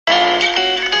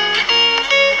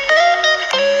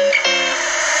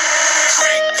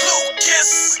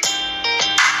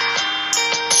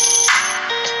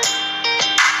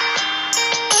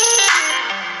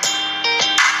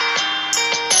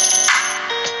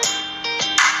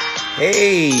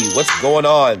Hey, what's going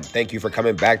on? Thank you for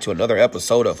coming back to another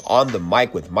episode of On the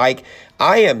Mic with Mike.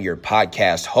 I am your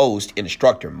podcast host,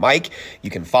 Instructor Mike.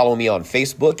 You can follow me on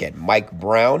Facebook at Mike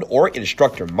Brown or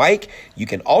Instructor Mike. You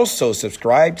can also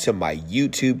subscribe to my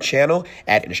YouTube channel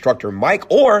at Instructor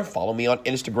Mike or follow me on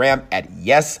Instagram at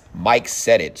Yes Mike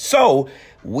Said It. So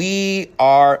we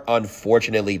are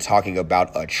unfortunately talking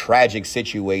about a tragic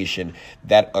situation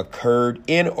that occurred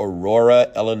in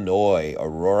Aurora, Illinois.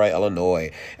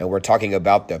 And we're talking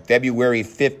about the February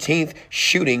 15th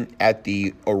shooting at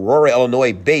the Aurora,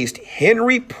 Illinois-based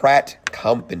Henry Pratt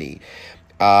Company.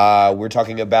 We're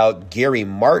talking about Gary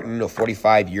Martin, a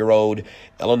 45-year-old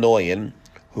Illinoisan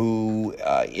who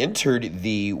entered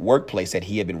the workplace that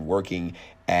he had been working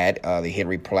at the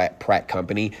Henry Pratt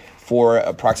Company for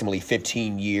approximately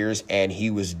 15 years, and he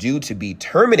was due to be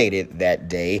terminated that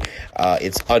day.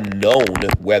 It's unknown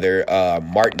whether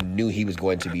Martin knew he was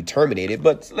going to be terminated,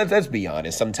 but let's be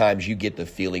honest. Sometimes you get the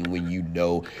feeling when you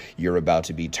know you're about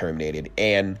to be terminated.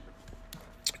 And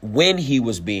when he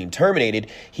was being terminated,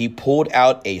 he pulled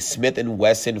out a Smith &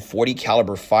 Wesson .40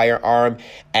 caliber firearm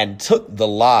and took the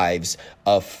lives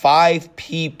of 5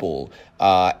 people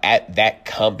at that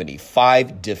company,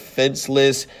 5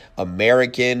 defenseless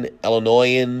American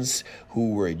Illinoisans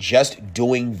who were just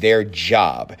doing their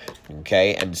job.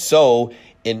 Okay, and so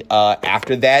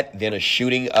after that, then a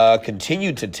shooting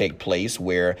continued to take place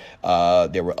where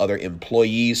there were other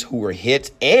employees who were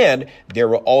hit, and there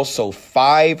were also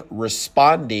 5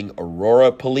 responding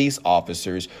Aurora police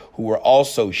officers who were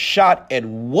also shot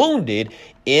and wounded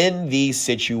in the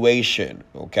situation.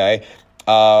 Okay.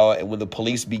 And when the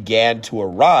police began to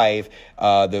arrive,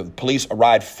 the police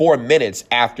arrived 4 minutes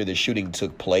after the shooting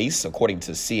took place, according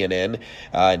to CNN.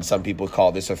 And some people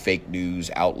call this a fake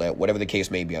news outlet. Whatever the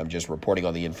case may be, I'm just reporting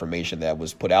on the information that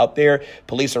was put out there.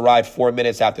 Police arrived 4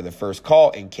 minutes after the first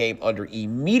call and came under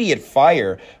immediate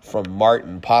fire from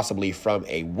Martin, possibly from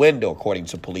a window, according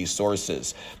to police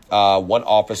sources. One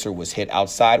officer was hit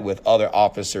outside with other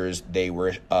officers. They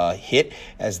were hit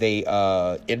as they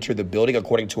entered the building,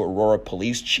 according to Aurora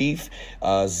Police Chief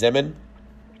Zeman.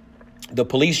 The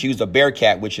police used a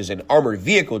Bearcat, which is an armored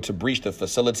vehicle, to breach the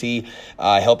facility,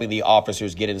 helping the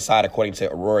officers get inside, according to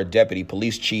Aurora Deputy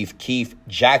Police Chief Keith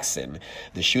Jackson.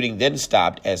 The shooting then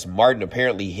stopped as Martin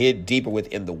apparently hid deeper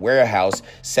within the warehouse,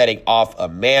 setting off a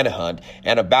manhunt.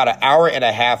 And about an hour and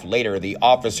a half later, the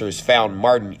officers found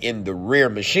Martin in the rear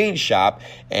machine shop,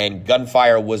 and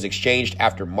gunfire was exchanged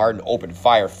after Martin opened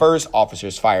fire first.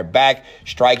 Officers fired back,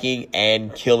 striking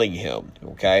and killing him.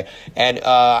 Okay, and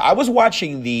I was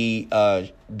watching the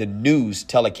news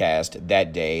telecast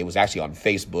that day. It was actually on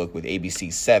Facebook with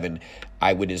ABC 7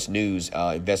 Eyewitness News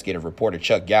investigative reporter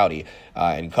Chuck Gowdy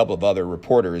and a couple of other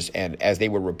reporters. And as they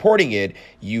were reporting it,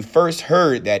 you first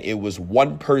heard that it was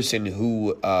one person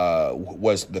who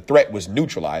the threat was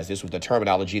neutralized. This was the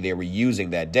terminology they were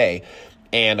using that day.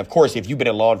 And of course, if you've been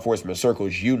in law enforcement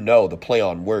circles, you know the play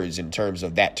on words in terms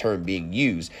of that term being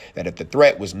used, that if the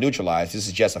threat was neutralized, this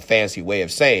is just a fancy way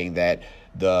of saying that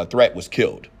the threat was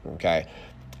killed. Okay.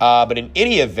 But in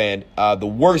any event, the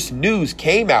worst news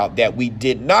came out that we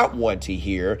did not want to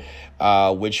hear,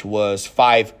 which was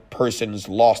 5 persons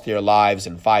lost their lives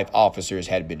and 5 officers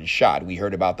had been shot. We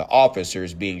heard about the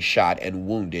officers being shot and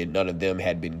wounded. None of them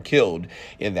had been killed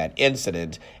in that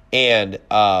incident. And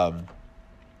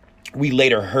we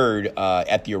later heard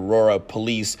at the Aurora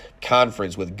Police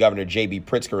Conference with Governor J.B.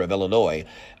 Pritzker of Illinois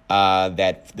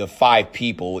that the 5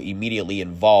 people immediately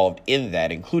involved in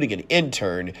that, including an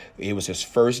intern, it was his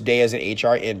first day as an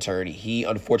HR intern, he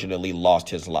unfortunately lost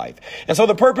his life. And so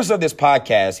the purpose of this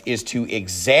podcast is to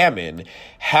examine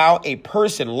how a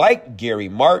person like Gary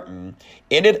Martin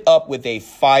ended up with a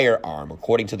firearm.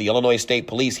 According to the Illinois State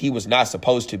Police, he was not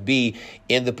supposed to be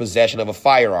in the possession of a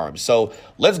firearm. So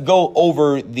let's go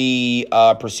over the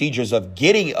procedures of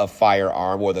getting a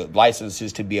firearm, or the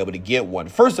licenses to be able to get one.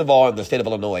 First of all, in the state of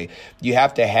Illinois, you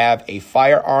have to have a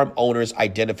firearm owner's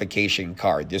identification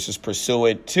card. This is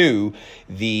pursuant to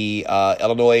the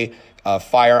Illinois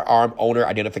Firearm Owner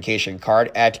Identification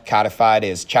Card Act, codified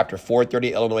as Chapter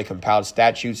 430 Illinois Compiled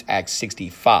Statutes Act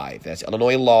 65. That's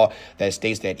Illinois law that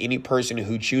states that any person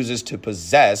who chooses to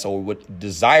possess or would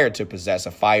desire to possess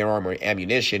a firearm or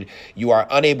ammunition, you are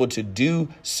unable to do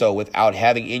so without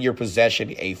having in your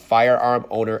possession a firearm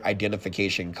owner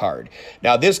identification card.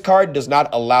 Now, this card does not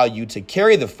allow you to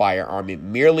carry the firearm. It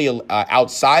merely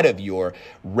outside of your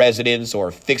residence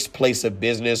or fixed place of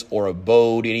business or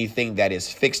abode, anything that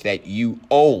is fixed that you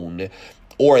own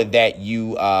or that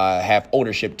you have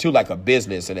ownership to, like a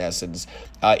business in essence.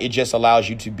 It just allows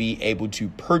you to be able to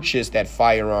purchase that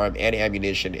firearm and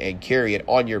ammunition and carry it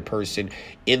on your person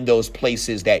in those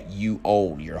places that you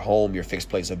own, your home, your fixed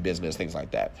place of business, things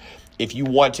like that. If you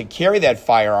want to carry that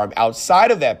firearm outside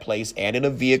of that place and in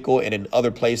a vehicle and in other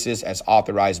places as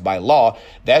authorized by law,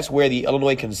 that's where the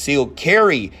Illinois Concealed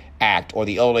Carry Act or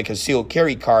the Illinois Concealed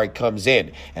Carry Card comes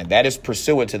in. And that is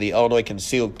pursuant to the Illinois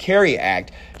Concealed Carry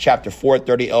Act, Chapter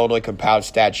 430, Illinois Compiled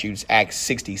Statutes Act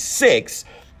 66,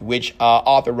 which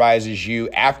authorizes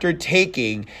you, after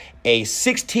taking a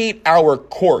 16-hour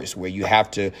course where you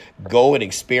have to go and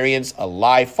experience a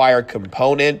live fire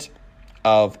component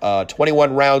of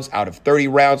 21 rounds out of 30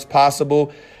 rounds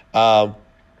possible.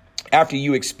 After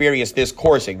you experience this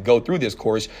course and go through this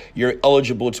course, you're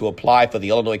eligible to apply for the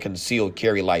Illinois Concealed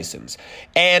Carry License.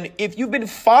 And if you've been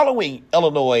following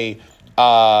Illinois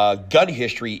gun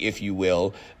history, if you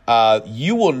will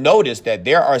notice that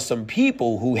there are some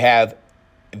people who have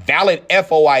valid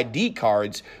FOID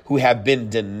cards who have been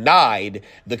denied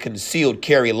the concealed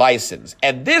carry license.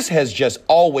 And this has just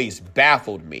always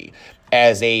baffled me.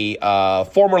 As a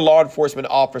former law enforcement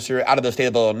officer out of the state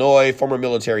of Illinois, former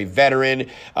military veteran,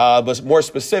 but more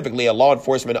specifically, a law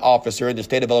enforcement officer in the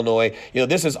state of Illinois,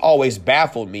 this has always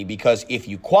baffled me, because if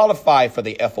you qualify for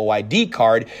the FOID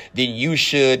card, then you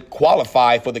should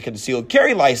qualify for the concealed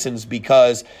carry license,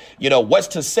 because, what's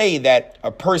to say that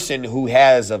a person who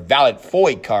has a valid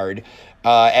FOID card,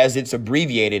 as it's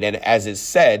abbreviated and as it's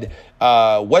said,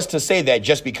 what's to say that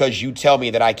just because you tell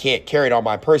me that I can't carry it on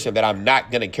my person, that I'm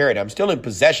not going to carry it? I'm still in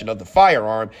possession of the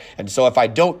firearm. And so if I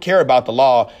don't care about the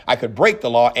law, I could break the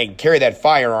law and carry that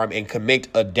firearm and commit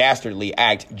a dastardly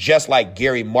act, just like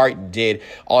Gary Martin did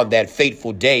on that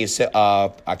fateful day.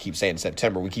 I keep saying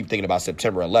September. We keep thinking about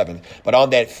September 11th. But on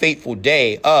that fateful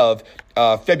day of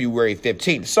February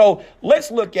 15th. So let's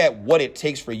look at what it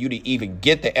takes for you to even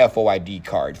get the FOID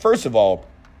card. First of all,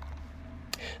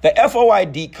 the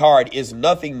FOID card is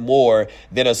nothing more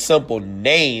than a simple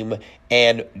name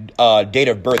and date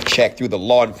of birth check through the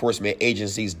law enforcement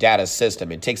agency's data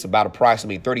system. It takes about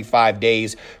approximately 35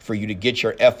 days for you to get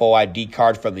your FOID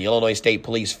card from the Illinois State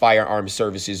Police Firearms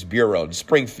Services Bureau in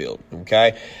Springfield.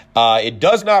 Okay. It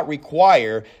does not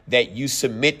require that you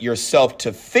submit yourself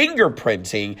to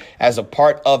fingerprinting as a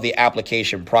part of the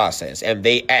application process. And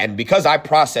because I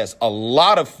process a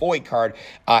lot of FOID card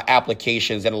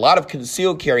applications and a lot of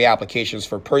concealed carry applications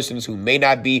for persons who may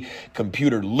not be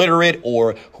computer literate,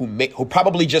 or who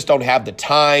probably just don't have the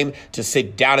time to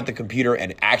sit down at the computer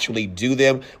and actually do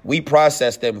them, we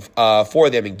process them for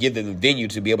them and give them the venue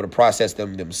to be able to process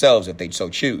them themselves if they so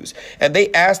choose. And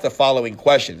they ask the following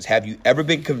questions. Have you ever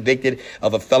been convicted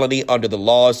of a felony under the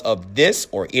laws of this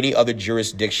or any other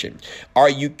jurisdiction? Are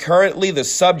you currently the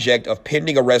subject of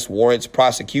pending arrest warrants,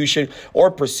 prosecution, or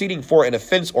proceeding for an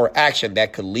offense or action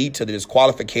that could lead to the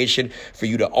disqualification for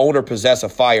you to own or possess a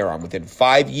firearm? Within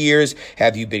 5 years,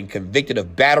 have you been convicted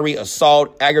of battery,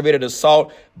 assault, aggravated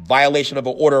assault, violation of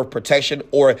an order of protection,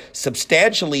 or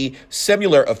substantially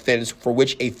similar offense for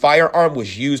which a firearm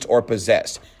was used or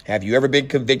possessed? Have you ever been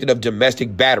convicted of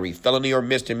domestic battery, felony or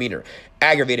misdemeanor,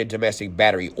 aggravated domestic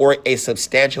battery, or a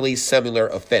substantially similar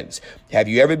offense? Have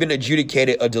you ever been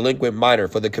adjudicated a delinquent minor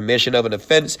for the commission of an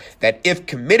offense that, if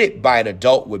committed by an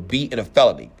adult, would be in a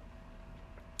felony?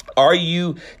 Are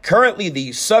you currently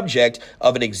the subject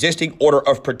of an existing order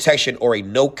of protection or a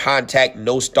no contact,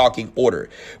 no stalking order?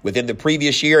 Within the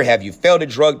previous year, have you failed a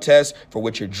drug test for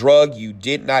which a drug you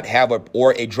did not have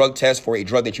or a drug test for a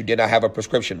drug that you did not have a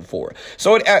prescription for?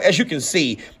 So as you can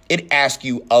see, it asks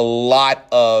you a lot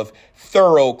of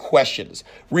thorough questions.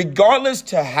 Regardless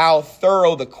to how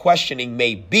thorough the questioning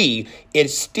may be, it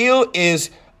still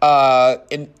is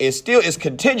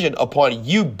contingent upon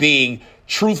you being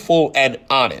truthful and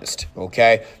honest.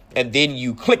 Okay. And then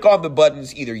you click on the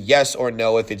buttons, either yes or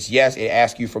no. If it's yes, it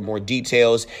asks you for more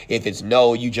details. If it's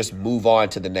no, you just move on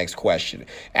to the next question.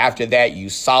 After that, you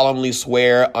solemnly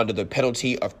swear under the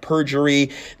penalty of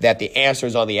perjury that the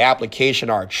answers on the application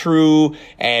are true.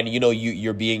 And,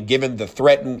 you're being given the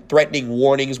threatening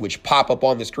warnings, which pop up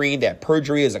on the screen, that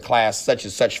perjury is a class such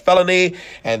and such felony,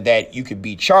 and that you could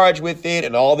be charged with it,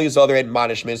 and all these other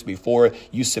admonishments before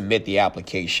you submit the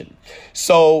application.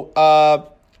 So,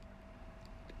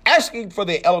 asking for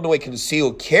the Illinois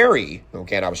concealed carry,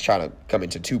 okay, and I was trying to come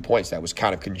into 2 points that was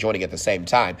kind of conjoining at the same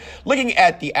time. Looking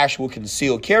at the actual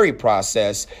concealed carry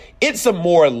process, it's a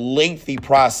more lengthy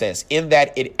process in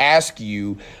that it asks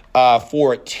you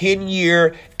for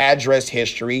 10-year address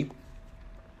history,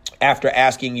 After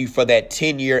asking you for that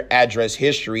 10-year address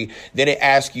history, then it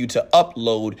asks you to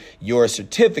upload your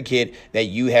certificate that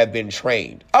you have been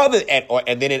trained.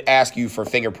 And then it asks you for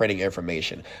fingerprinting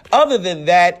information. Other than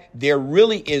that, there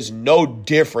really is no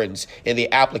difference in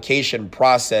the application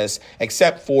process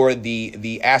except for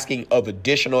the asking of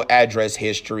additional address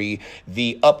history,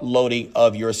 the uploading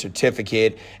of your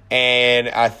certificate, and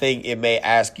I think it may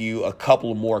ask you a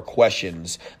couple more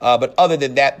questions. But other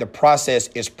than that, the process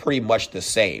is pretty much the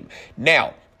same.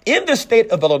 Now, in the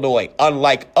state of Illinois,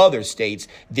 unlike other states,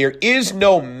 there is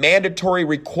no mandatory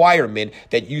requirement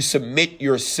that you submit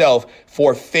yourself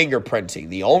for fingerprinting.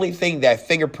 The only thing that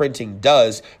fingerprinting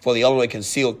does for the Illinois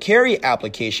concealed carry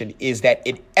application is that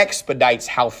it expedites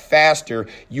how faster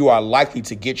you are likely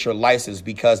to get your license,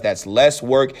 because that's less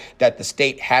work that the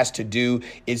state has to do.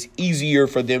 It's easier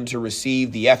for them to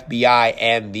receive the FBI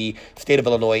and the state of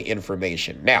Illinois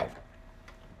information. Now,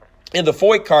 in the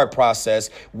FOID card process,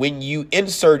 when you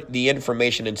insert the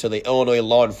information into the Illinois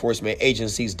law enforcement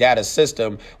agency's data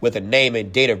system with a name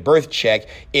and date of birth check,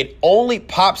 it only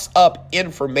pops up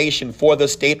information for the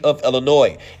state of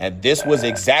Illinois. And this was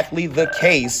exactly the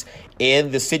case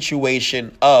in the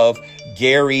situation of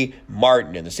Gary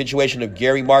Martin. In the situation of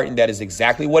Gary Martin, that is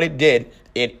exactly what it did.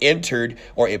 It entered,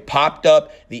 or it popped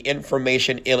up the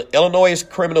information in Illinois'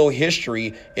 criminal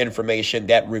history information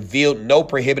that revealed no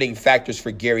prohibiting factors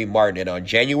for Gary Martin. And on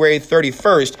January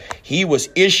 31st, he was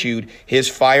issued his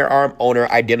firearm owner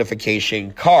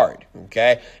identification card.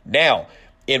 Okay. Now,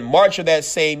 in March of that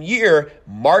same year,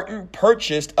 Martin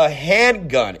purchased a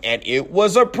handgun, and it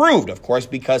was approved, of course,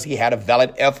 because he had a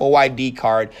valid FOID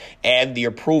card, and the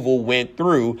approval went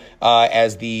through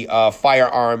as the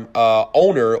firearm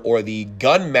owner, or the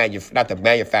gun not the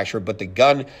manufacturer, but the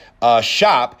gun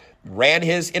shop ran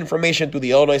his information through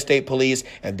the Illinois State Police,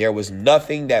 and there was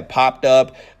nothing that popped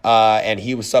up, and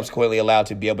he was subsequently allowed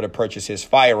to be able to purchase his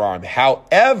firearm.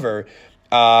 However,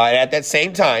 at that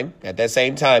same time,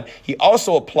 he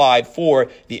also applied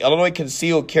for the Illinois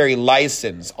concealed carry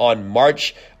license on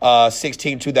March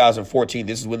 16, 2014.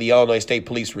 This is when the Illinois State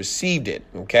Police received it.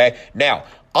 Okay. Now,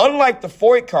 unlike the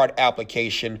FOID card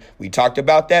application, we talked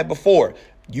about that before.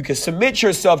 You can submit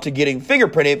yourself to getting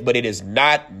fingerprinted, but it is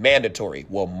not mandatory.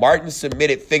 Well, Martin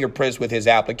submitted fingerprints with his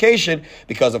application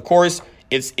because, of course,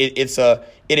 it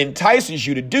entices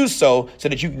you to do so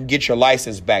that you can get your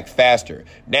license back faster.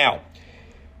 Now,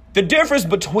 the difference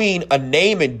between a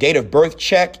name and date of birth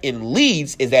check in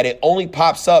Leeds is that it only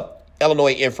pops up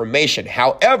Illinois information.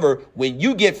 However, when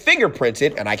you get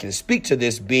fingerprinted, and I can speak to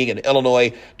this being an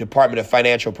Illinois Department of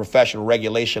Financial Professional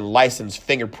Regulation licensed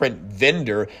fingerprint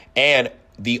vendor and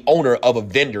the owner of a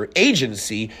vendor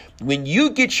agency, when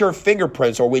you get your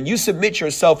fingerprints, or when you submit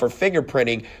yourself for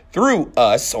fingerprinting through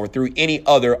us or through any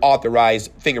other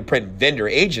authorized fingerprint vendor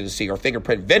agency or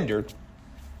fingerprint vendor,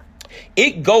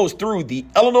 it goes through the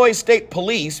Illinois State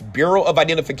Police Bureau of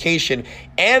Identification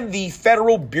and the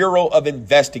Federal Bureau of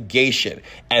Investigation.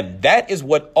 And that is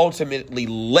what ultimately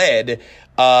led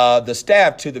the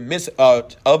staff to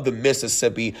of the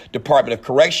Mississippi Department of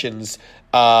Corrections.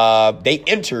 They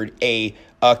entered a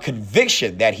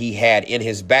conviction that he had in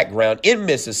his background in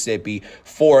Mississippi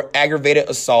for aggravated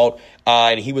assault.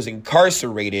 And he was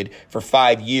incarcerated for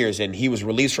 5 years, and he was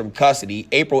released from custody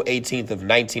April 18th of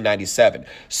 1997.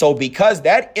 So because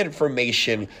that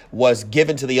information was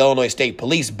given to the Illinois State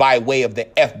Police by way of the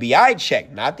FBI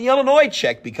check, not the Illinois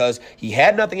check, because he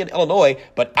had nothing in Illinois,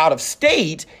 but out of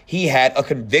state, he had a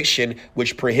conviction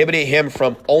which prohibited him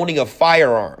from owning a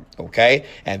firearm. Okay.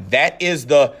 And that is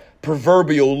the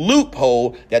proverbial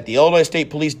loophole that the Illinois State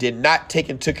Police did not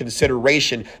take into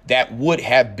consideration that would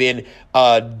have been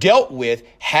dealt with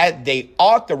had they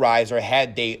authorized or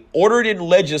had they ordered in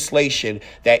legislation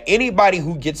that anybody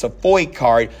who gets a FOID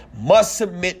card must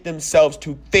submit themselves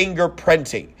to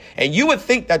fingerprinting. And you would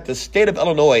think that the state of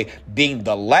Illinois, being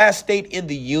the last state in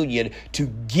the union to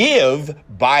give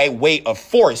by way of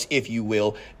force, if you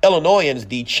will, Illinoisans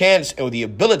the chance or the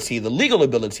ability, the legal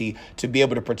ability to be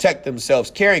able to protect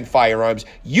themselves carrying firearms,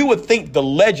 you would think the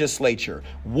legislature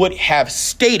would have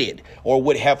stated or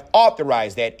would have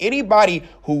authorized that anybody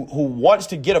who wants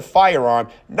to get a firearm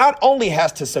not only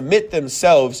has to submit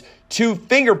themselves to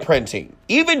fingerprinting,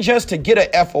 even just to get a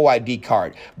FOID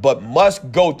card, but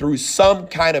must go through some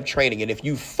kind of training. And if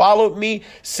you followed me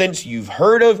since you've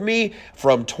heard of me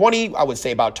from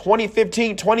about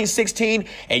 2015, 2016,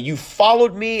 and you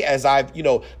followed me as I've,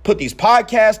 put these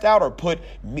podcasts out or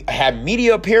had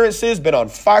media appearances, been on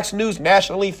Fox News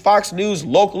nationally, Fox News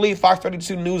locally, Fox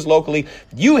 32 News locally,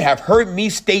 you have heard me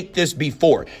state this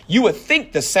before. You would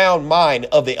think the sound mind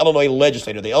of the Illinois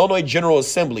legislature, the Illinois General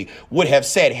Assembly, would have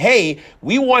said, hey,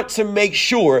 we want to make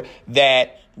sure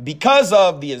that because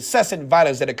of the incessant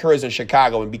violence that occurs in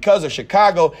Chicago, and because of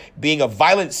Chicago being a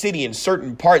violent city in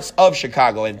certain parts of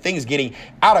Chicago and things getting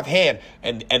out of hand,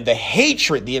 and the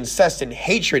hatred, the incessant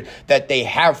hatred that they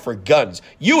have for guns,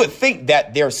 you would think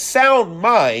that their sound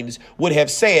minds would have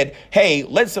said, hey,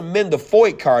 let's amend the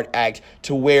FOID Card Act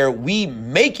to where we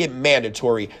make it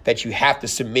mandatory that you have to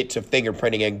submit to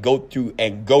fingerprinting and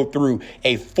go through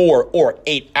a 4 or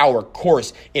 8 hour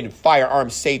course in firearm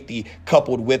safety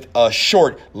coupled with a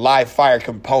short live fire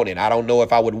component. I don't know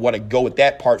if I would want to go with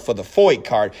that part for the FOID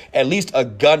card, at least a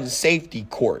gun safety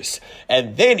course.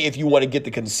 And then if you want to get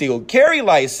the concealed carry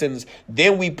license,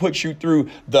 then we put you through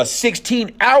the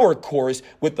 16-hour course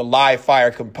with the live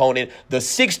fire component. The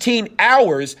 16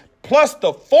 hours plus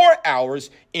the 4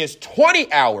 hours is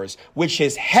 20 hours, which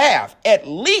is at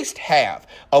least half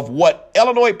of what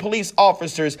Illinois police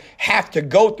officers have to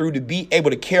go through to be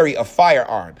able to carry a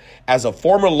firearm. As a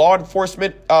former law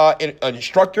enforcement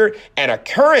instructor and a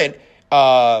current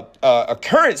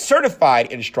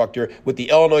certified instructor with the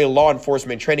Illinois Law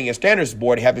Enforcement Training and Standards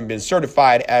Board, having been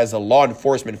certified as a law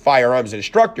enforcement firearms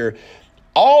instructor,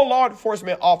 all law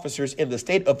enforcement officers in the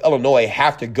state of Illinois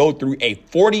have to go through a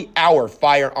 40-hour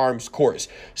firearms course.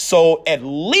 So at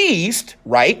least,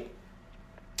 right,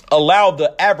 allow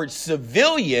the average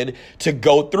civilian to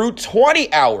go through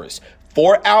 20 hours.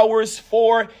 4 hours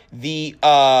for the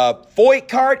FOID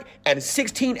card and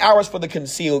 16 hours for the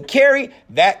concealed carry.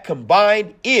 That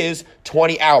combined is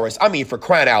 20 hours. I mean, for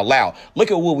crying out loud,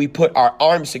 look at what we put our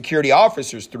armed security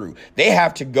officers through. They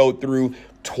have to go through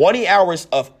 20 hours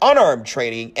of unarmed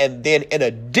training and then an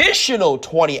additional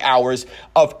 20 hours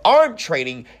of armed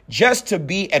training just to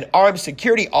be an armed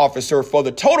security officer, for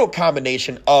the total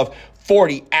combination of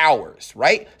 40 hours,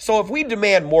 right? So if we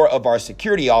demand more of our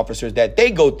security officers that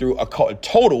they go through a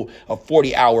total of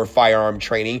 40-hour firearm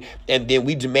training, and then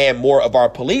we demand more of our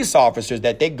police officers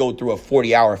that they go through a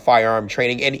 40-hour firearm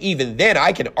training, and even then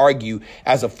I can argue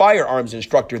as a firearms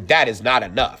instructor that is not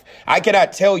enough. I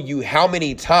cannot tell you how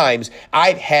many times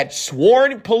I've had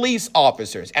sworn police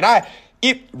officers, and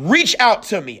reach out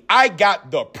to me. I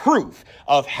got the proof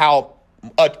of how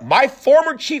my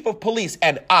former chief of police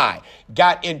and I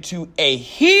got into a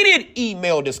heated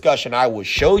email discussion. I will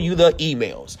show you the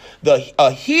emails, a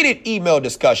heated email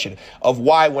discussion of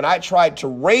why, when I tried to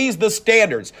raise the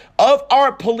standards of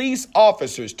our police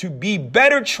officers to be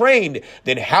better trained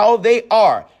than how they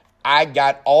are, I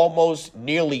got almost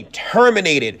nearly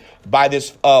terminated by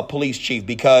this police chief,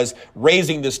 because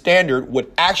raising the standard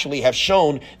would actually have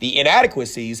shown the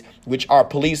inadequacies which our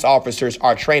police officers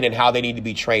are trained and how they need to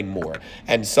be trained more.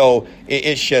 And so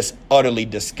it's just utterly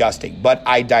disgusting. But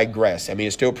I digress. I mean,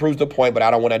 it still proves the point, but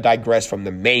I don't want to digress from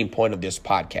the main point of this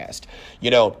podcast. You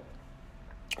know,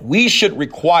 we should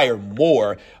require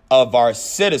more of our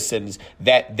citizens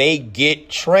that they get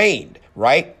trained,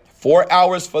 right? 4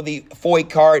 hours for the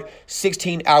FOID card,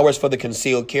 16 hours for the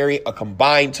concealed carry, a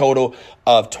combined total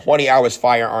of 20 hours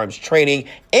firearms training.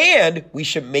 And we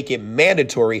should make it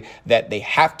mandatory that they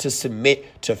have to submit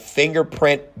to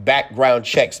fingerprint background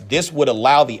checks. This would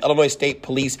allow the Illinois State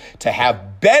Police to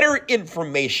have better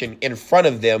information in front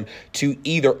of them to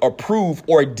either approve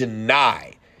or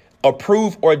deny a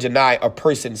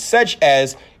person such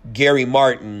as Gary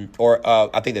Martin, or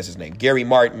I think that's his name, Gary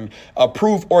Martin,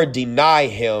 approve or deny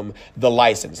him the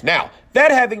license. Now,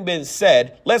 that having been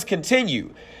said, let's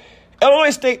continue. Illinois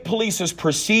State Police's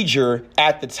procedure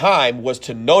at the time was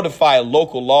to notify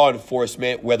local law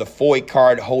enforcement where the FOID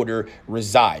card holder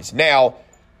resides. Now,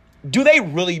 do they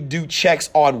really do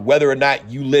checks on whether or not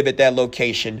you live at that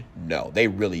location? No, they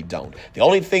really don't. The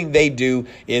only thing they do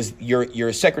is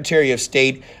your Secretary of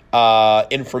State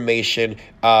information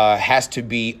has to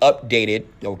be updated,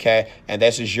 okay? And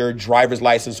this is your driver's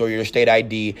license or your state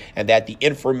ID, and that the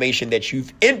information that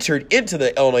you've entered into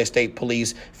the Illinois State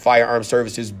Police Firearm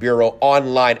Services Bureau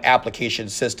online application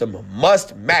system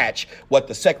must match what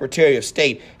the Secretary of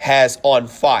State has on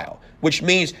file, which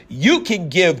means you can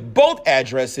give both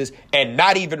addresses and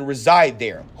not even reside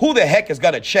there. Who the heck is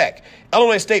going to check?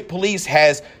 Illinois State Police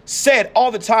has said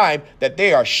all the time that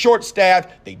they are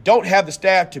short-staffed. They don't have the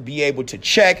staff to be able to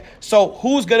check. So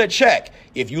who's going to check?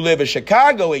 If you live in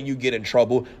Chicago and you get in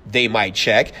trouble, they might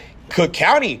check. Cook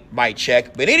County might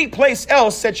check. But any place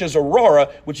else, such as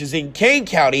Aurora, which is in Kane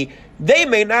County, they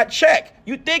may not check.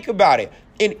 You think about it.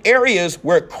 In areas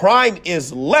where crime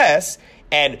is less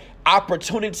and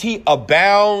opportunity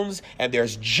abounds and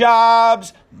there's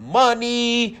jobs,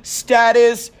 money,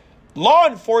 status, law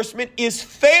enforcement is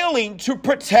failing to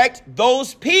protect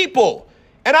those people.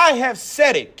 And I have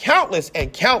said it countless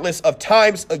and countless of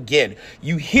times again.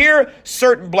 You hear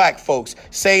certain black folks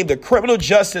saying the criminal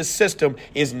justice system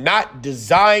is not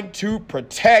designed to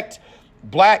protect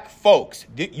black folks.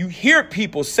 You hear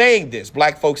people saying this,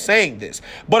 black folks saying this,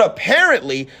 but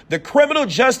apparently the criminal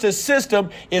justice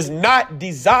system is not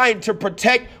designed to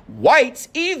protect whites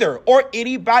either or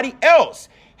anybody else.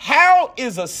 How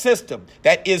is a system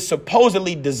that is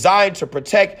supposedly designed to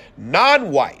protect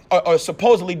non-white or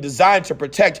supposedly designed to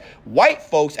protect white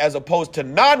folks as opposed to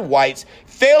non-whites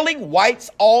failing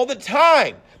whites all the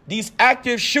time? These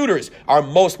active shooters are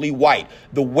mostly white.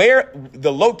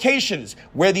 The locations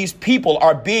where these people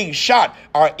are being shot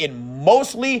are in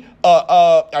mostly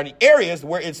are in areas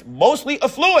where it's mostly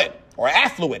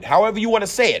affluent, however you want to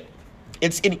say it.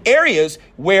 It's in areas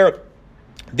where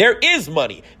there is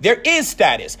money, there is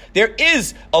status, there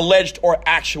is alleged or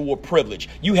actual privilege.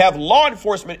 You have law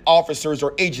enforcement officers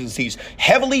or agencies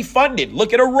heavily funded.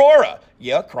 Look at Aurora.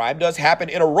 Yeah, crime does happen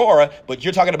in Aurora, but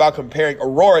you're talking about comparing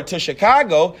Aurora to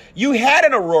Chicago. You had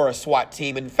an Aurora SWAT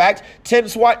team. In fact, 10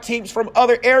 SWAT teams from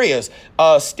other areas,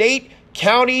 state,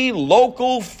 county,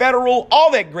 local, federal,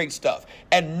 all that great stuff.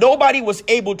 And nobody was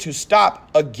able to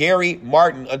stop a Gary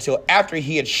Martin until after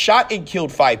he had shot and killed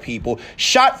 5 people,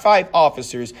 shot 5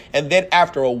 officers, and then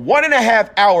after a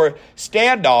 1.5-hour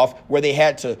standoff where they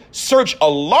had to search a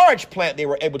large plant, they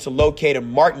were able to locate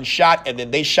him. Martin shot, and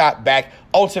then they shot back,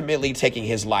 ultimately taking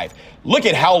his life. Look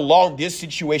at how long this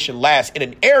situation lasts in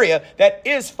an area that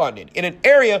is funded, in an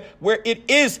area where it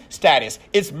is status.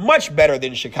 It's much better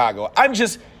than Chicago.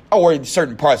 Or in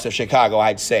certain parts of Chicago,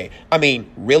 I'd say. I mean,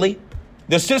 really?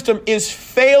 The system is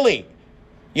failing.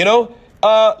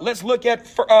 Let's look at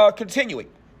continuing.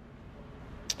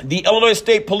 The Illinois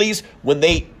State Police, when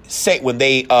they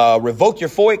revoke your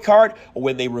FOID card or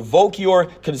when they revoke your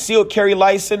concealed carry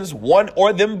license, one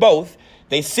or them both,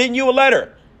 they send you a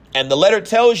letter, and the letter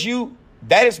tells you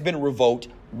that it's been revoked,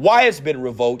 why it's been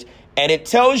revoked, and it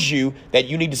tells you that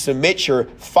you need to submit your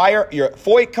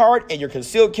FOID card and your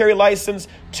concealed carry license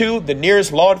to the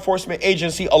nearest law enforcement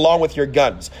agency along with your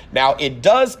guns. Now, it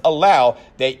does allow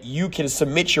that you can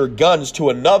submit your guns to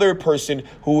another person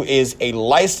who is a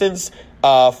licensed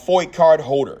FOID card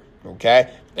holder. Okay.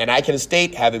 And I can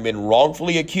state, having been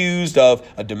wrongfully accused of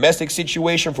a domestic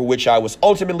situation for which I was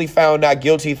ultimately found not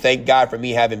guilty, thank God for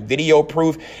me having video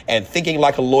proof and thinking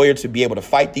like a lawyer to be able to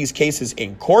fight these cases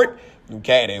in court.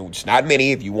 Okay, and it's not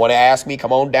many. If you want to ask me,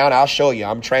 come on down. I'll show you.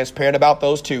 I'm transparent about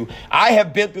those too. I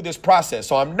have been through this process.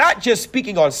 So I'm not just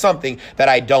speaking on something that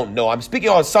I don't know. I'm speaking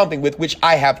on something with which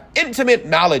I have intimate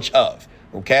knowledge of.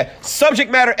 Okay,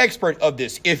 subject matter expert of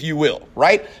this, if you will,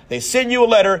 right? They send you a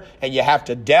letter and you have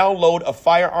to download a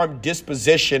firearm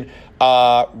disposition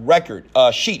record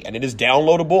sheet, and it is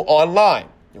downloadable online.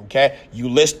 Okay, you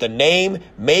list the name,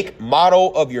 make,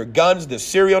 model of your guns, the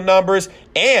serial numbers,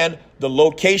 and the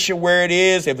location where it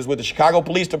is, if it's with the Chicago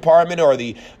Police Department or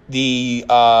the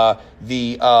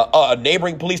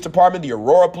neighboring police department, the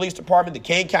Aurora Police Department, the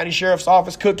Kane County Sheriff's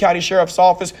Office, Cook County Sheriff's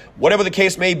Office, whatever the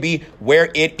case may be,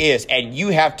 where it is. And you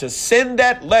have to send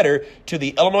that letter to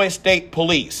the Illinois State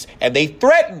Police. And they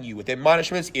threaten you with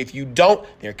admonishments. If you don't,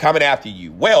 they're coming after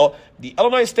you. Well, the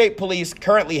Illinois State Police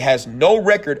currently has no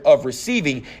record of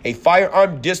receiving a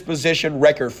firearm disposition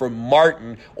record from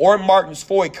Martin or Martin's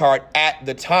FOID card at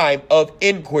the time of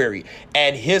inquiry.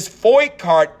 And his FOID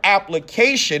card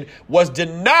application was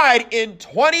denied in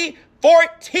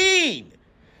 2014.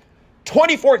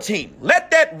 2014.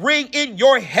 Let that ring in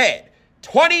your head.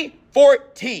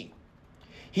 2014.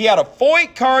 He had a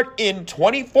FOID card in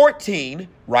 2014,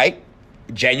 right?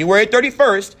 January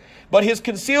 31st. But his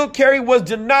concealed carry was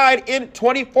denied in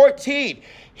 2014.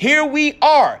 Here we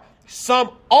are,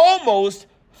 some almost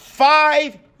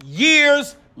 5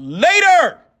 years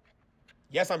later.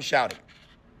 Yes, I'm shouting.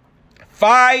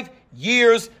 5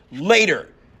 years later,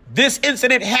 this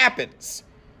incident happens.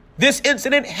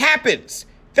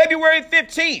 February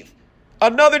 15th,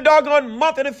 another doggone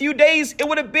month and a few days. It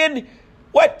would have been,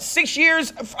 6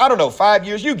 years? I don't know, 5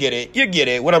 years. You get it. You get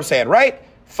it. What I'm saying, right?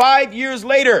 5 years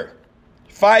later.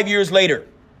 5 years later,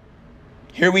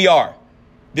 here we are.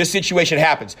 This situation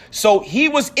happens. So he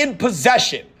was in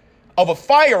possession of a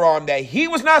firearm that he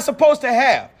was not supposed to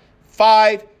have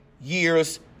 5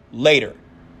 years later.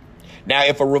 Now,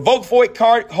 if a revoked FOID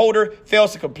card holder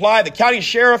fails to comply, the county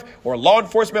sheriff or law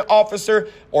enforcement officer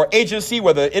or agency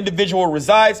where the individual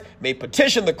resides may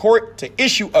petition the court to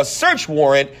issue a search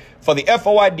warrant for the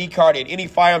FOID card and any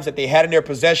firearms that they had in their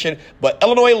possession. But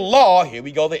Illinois law, here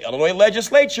we go, the Illinois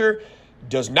legislature,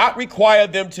 does not require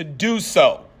them to do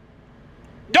so.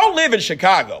 Don't live in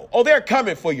Chicago. Oh, they're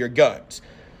coming for your guns.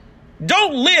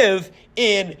 don't live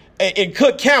in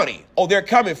Cook County. Oh, they're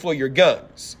coming for your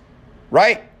guns,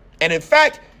 right? And in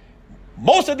fact,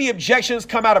 most of the objections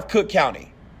come out of Cook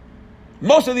County.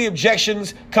 Most of the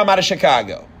objections come out of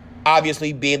Chicago,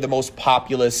 obviously being the most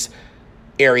populous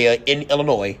area in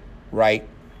Illinois, right?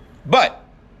 But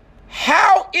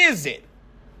how is it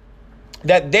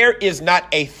that there is not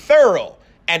a thorough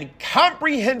and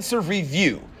comprehensive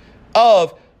review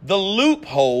of the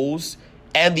loopholes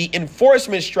and the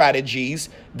enforcement strategies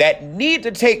that need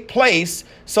to take place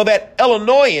so that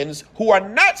Illinoisans who are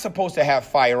not supposed to have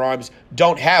firearms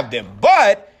don't have them?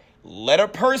 But let a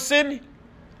person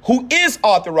who is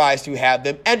authorized to have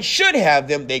them and should have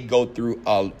them, they go through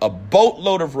a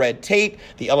boatload of red tape.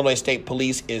 The Illinois State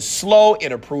Police is slow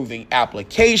in approving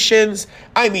applications.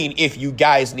 I mean, if you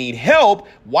guys need help,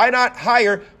 why not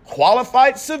hire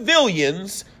qualified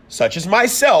civilians such as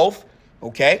myself,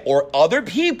 okay, or other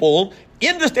people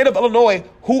in the state of Illinois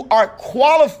who are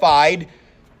qualified?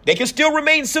 They can still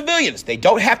remain civilians. They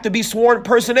don't have to be sworn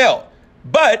personnel,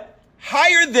 but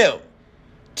hire them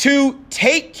to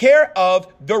take care of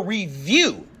the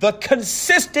review, the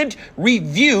consistent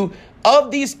review of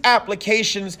these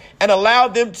applications, and allow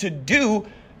them to do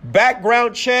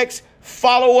background checks,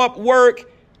 follow-up work.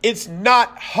 It's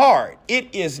not hard.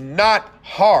 It is not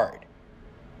hard.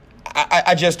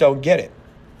 I just don't get it.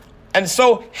 And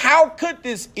so how could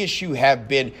this issue have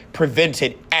been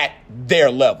prevented at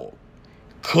their level?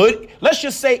 Let's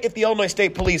just say if the Illinois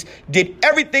State Police did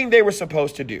everything they were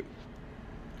supposed to do,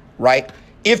 right?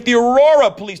 If the Aurora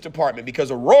Police Department,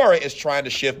 because Aurora is trying to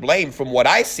shift blame from what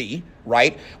I see,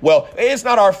 right? Well, it's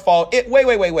not our fault.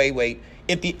 Wait.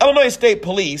 If the Illinois State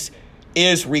Police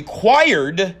is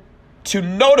required to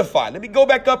notify, let me go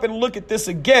back up and look at this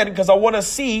again because I want to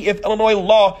see if Illinois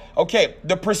law, okay,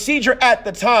 the procedure at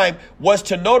the time was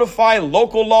to notify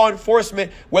local law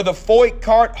enforcement where the FOID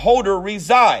card holder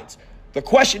resides. The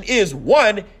question is,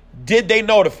 one, did they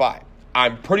notify?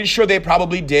 I'm pretty sure they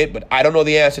probably did, but I don't know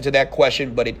the answer to that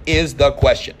question, but it is the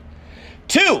question.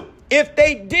 Two, if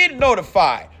they did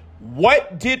notify,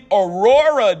 what did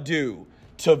Aurora do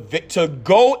to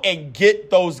go and get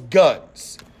those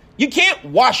guns? You can't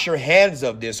wash your hands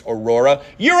of this, Aurora.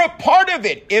 You're a part of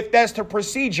it if that's the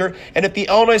procedure. And if the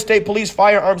Illinois State Police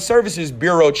Firearms Services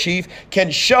Bureau chief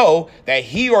can show that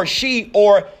he or she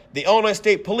or the Illinois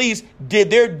State Police did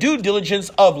their due diligence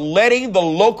of letting the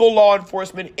local law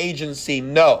enforcement agency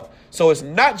know. So it's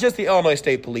not just the Illinois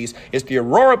State Police, it's the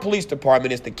Aurora Police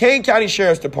Department, it's the Kane County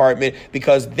Sheriff's Department,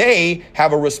 because they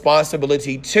have a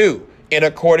responsibility too, in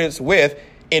accordance with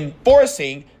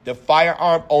enforcing the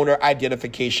Firearm Owner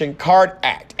Identification Card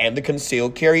Act and the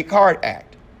Concealed Carry Card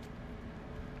Act.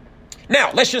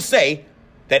 Now, let's just say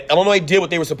that Illinois did what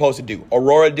they were supposed to do.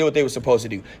 Aurora did what they were supposed to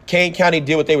do. Kane County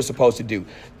did what they were supposed to do.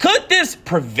 Could this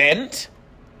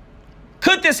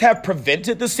have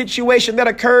prevented the situation that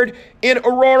occurred in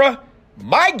Aurora?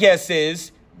 My guess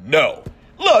is no.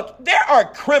 Look, there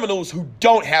are criminals who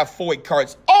don't have FOID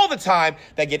cards all the time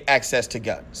that get access to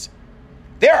guns.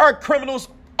 There are criminals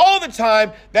all the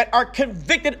time that are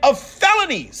convicted of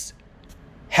felonies,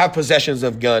 have possessions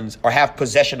of guns or have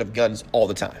possession of guns all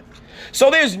the time. So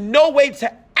there's no way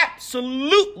to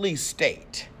absolutely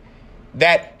state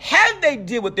that had they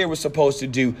did what they were supposed to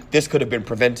do, this could have been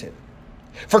prevented.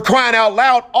 For crying out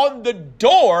loud, on the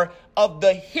door of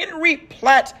the Henry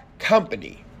Platt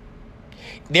Company,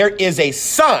 there is a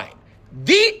sign,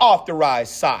 the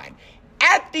authorized sign,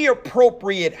 at the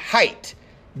appropriate height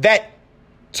that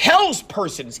tells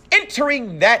persons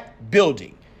entering that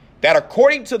building that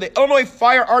according to the Illinois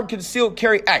Firearm Concealed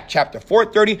Carry Act, Chapter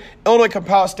 430, Illinois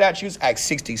Compiled Statutes Act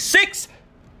 66,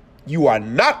 you are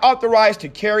not authorized to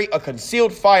carry a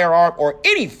concealed firearm or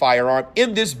any firearm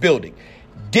in this building.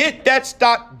 Did that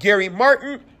stop Gary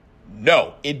Martin?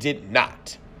 No, it did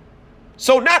not.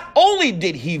 So not only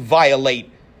did he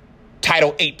violate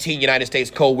Title 18 United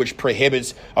States Code, which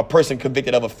prohibits a person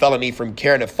convicted of a felony from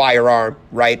carrying a firearm,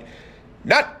 right?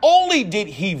 Not only did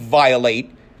he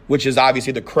violate, which is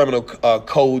obviously the criminal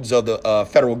codes of the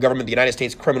federal government, the United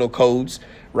States criminal codes,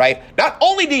 right? Not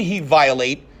only did he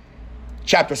violate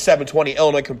Chapter 720,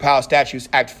 Illinois Compiled Statutes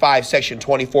Act 5, Section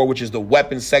 24, which is the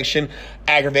weapons section,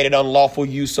 aggravated unlawful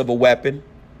use of a weapon.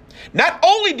 Not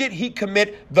only did he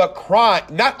commit the crime,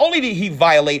 not only did he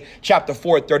violate Chapter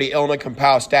 430, Illinois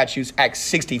Compiled Statutes Act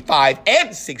 65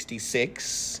 and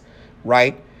 66,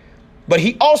 right? But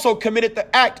he also committed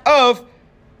the act of,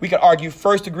 we could argue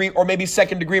first degree or maybe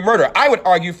second degree murder. I would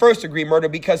argue first degree murder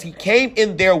because he came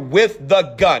in there with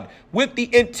the gun, with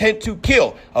the intent to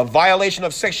kill, a violation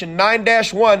of Section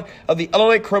 9-1 of the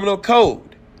Illinois Criminal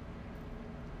Code.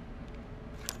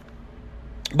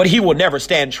 But he will never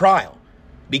stand trial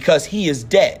because he is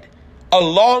dead,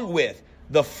 along with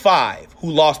the 5 who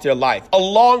lost their life,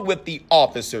 along with the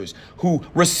officers who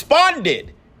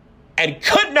responded and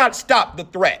could not stop the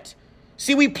threat.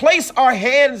 See, we place our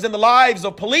hands in the lives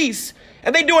of police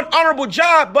and they do an honorable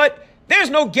job, but there's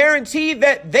no guarantee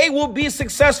that they will be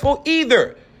successful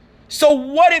either. So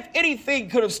what, if anything,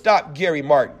 could have stopped Gary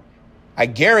Martin? I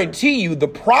guarantee you the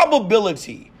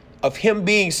probability of him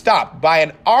being stopped by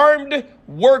an armed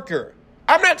worker.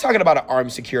 I'm not talking about an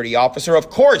armed security officer. Of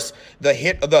course,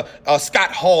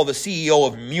 Scott Hall, the CEO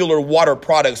of Mueller Water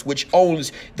Products, which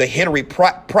owns the Henry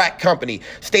Pratt Company,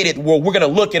 stated, well, we're going to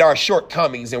look at our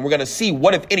shortcomings and we're going to see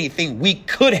what, if anything, we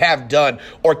could have done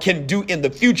or can do in the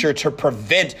future to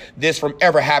prevent this from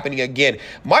ever happening again.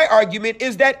 My argument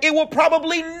is that it will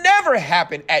probably never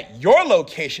happen at your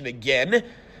location again,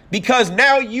 because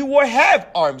now you will have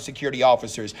armed security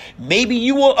officers. Maybe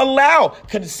you will allow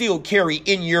concealed carry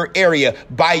in your area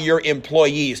by your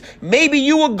employees. Maybe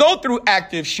you will go through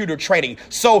active shooter training.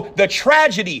 So the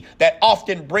tragedy that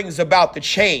often brings about the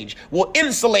change will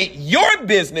insulate your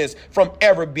business from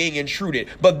ever being intruded.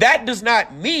 But that does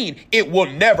not mean it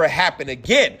will never happen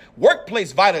again.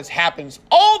 Workplace violence happens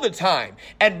all the time,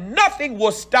 and nothing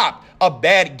will stop a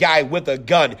bad guy with a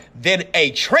gun than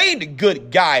a trained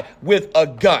good guy with a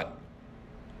gun.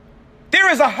 There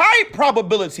is a high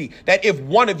probability that if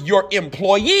one of your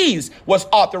employees was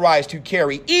authorized to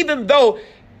carry, even though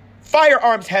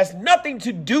firearms has nothing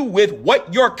to do with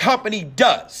what your company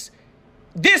does,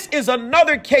 this is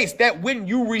another case that when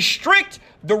you restrict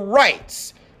the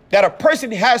rights that a person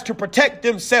has to protect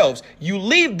themselves, you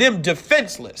leave them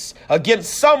defenseless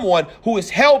against someone who is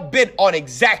hell-bent on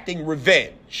exacting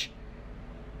revenge.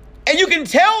 And you can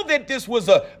tell that this was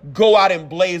a go out in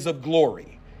blaze of glory.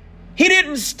 He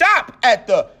didn't stop at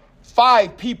the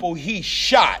 5 people he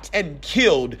shot and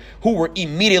killed who were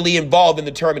immediately involved in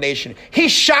the termination. He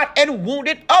shot and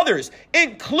wounded others,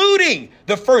 including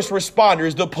the first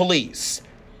responders, the police,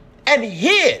 and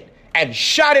hid and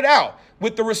shot it out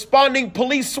with the responding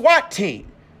police SWAT team,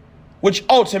 which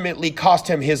ultimately cost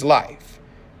him his life.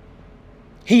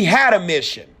 He had a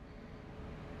mission,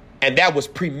 and that was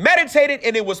premeditated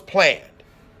and it was planned.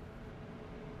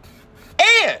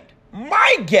 And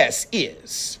my guess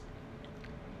is,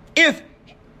 if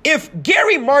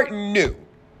Gary Martin knew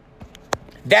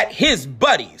that his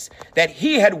buddies that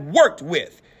he had worked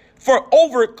with for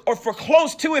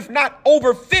close to, if not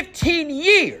over 15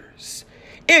 years,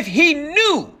 if he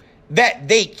knew that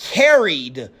they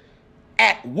carried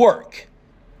at work,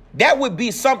 that would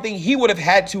be something he would have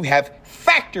had to have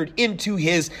factored into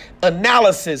his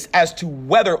analysis as to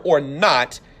whether or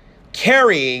not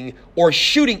carrying or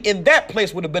shooting in that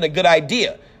place would have been a good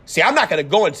idea. See, I'm not going to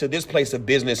go into this place of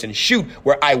business and shoot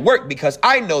where I work, because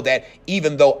I know that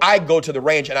even though I go to the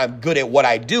range and I'm good at what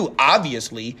I do,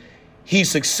 obviously he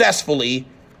successfully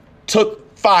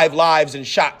took 5 lives and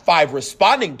shot 5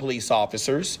 responding police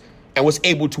officers and was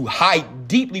able to hide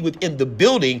deeply within the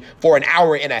building for an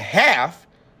hour and a half,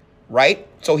 right?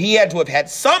 So he had to have had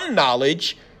some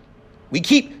knowledge. We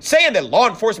keep saying that law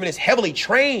enforcement is heavily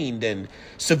trained and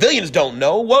civilians don't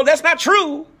know. Well, that's not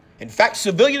true. In fact,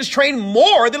 civilians train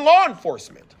more than law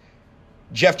enforcement.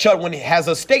 Jeff Chudwin has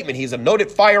a statement. He's a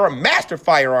noted master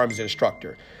firearms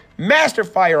instructor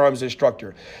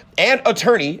and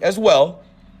attorney as well,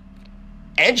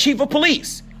 and chief of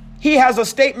police. He has a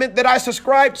statement that I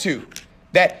subscribe to,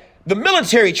 that the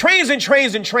military trains and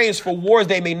trains and trains for wars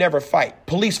they may never fight.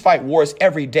 Police fight wars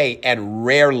every day and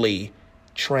rarely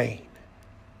train.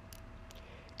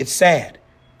 It's sad.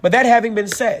 But that having been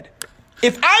said,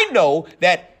 if I know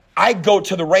that I go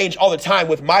to the range all the time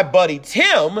with my buddy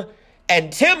Tim,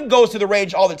 and Tim goes to the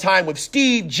range all the time with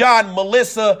Steve, John,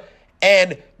 Melissa,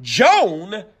 and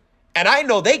Joan, and I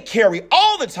know they carry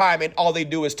all the time and all they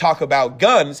do is talk about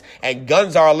guns, and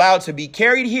guns are allowed to be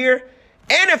carried here.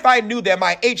 And if I knew that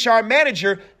my HR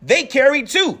manager, they carry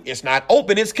too. It's not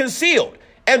open, it's concealed.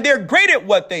 And they're great at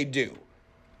what they do.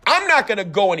 I'm not going to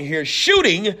go in here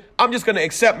shooting. I'm just going to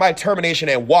accept my termination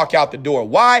and walk out the door.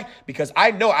 Why? Because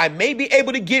I know I may be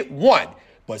able to get one,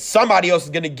 but somebody else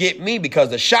is going to get me because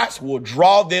the shots will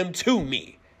draw them to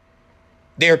me.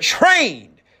 They're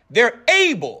trained. They're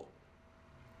able.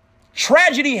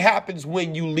 Tragedy happens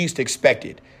when you least expect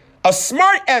it. A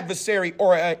smart adversary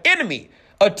or an enemy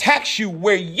attacks you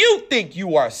where you think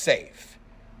you are safe.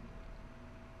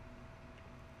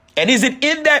 And is it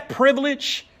in that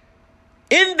privilege,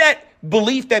 in that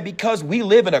belief that because we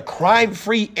live in a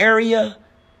crime-free area,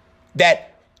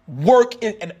 that work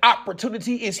and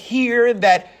opportunity is here, and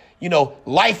that,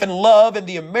 life and love and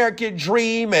the American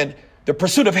dream and the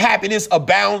pursuit of happiness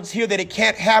abounds here, that it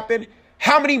can't happen?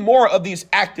 How many more of these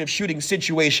active shooting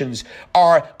situations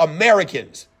are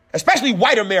Americans, especially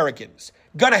white Americans,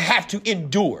 gonna have to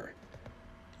endure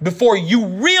before you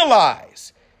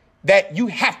realize that you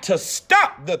have to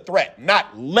stop the threat,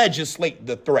 not legislate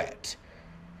the threat?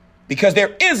 Because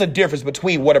there is a difference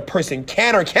between what a person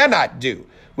can or cannot do,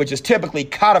 which is typically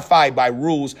codified by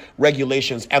rules,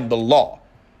 regulations, and the law,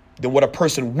 than what a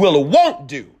person will or won't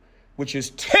do, which is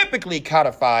typically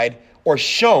codified or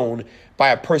shown by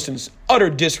a person's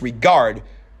utter disregard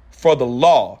for the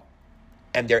law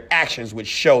and their actions, which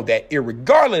show that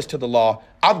irregardless to the law,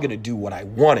 I'm going to do what I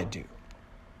want to do.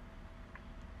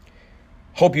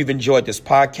 Hope you've enjoyed this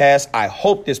podcast. I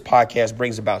hope this podcast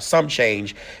brings about some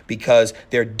change, because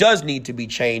there does need to be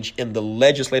change in the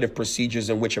legislative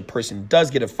procedures in which a person does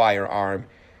get a firearm,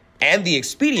 and the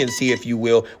expediency, if you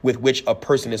will, with which a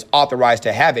person is authorized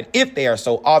to have it, if they are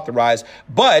so authorized.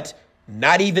 But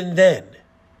not even then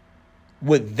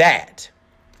would that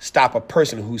stop a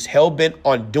person who's hell-bent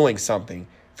on doing something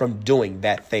from doing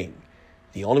that thing.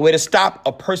 The only way to stop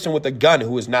a person with a gun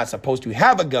who is not supposed to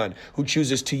have a gun, who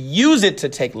chooses to use it to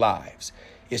take lives,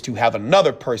 is to have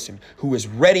another person who is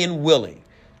ready and willing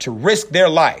to risk their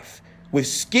life with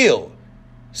skill,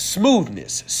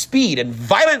 smoothness, speed, and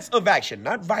violence of action.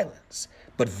 Not violence,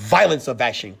 but violence of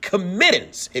action.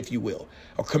 Committance, if you will,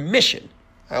 or commission,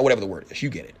 whatever the word is, you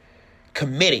get it.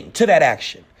 Committing to that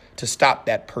action to stop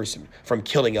that person from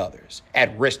killing others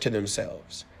at risk to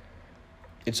themselves.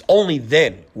 It's only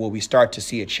then will we start to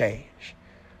see a change.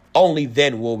 Only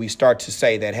then will we start to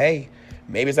say that, hey,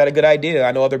 maybe it's not a good idea.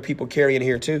 I know other people carrying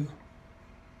here too.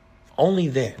 Only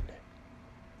then.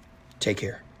 Take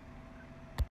care.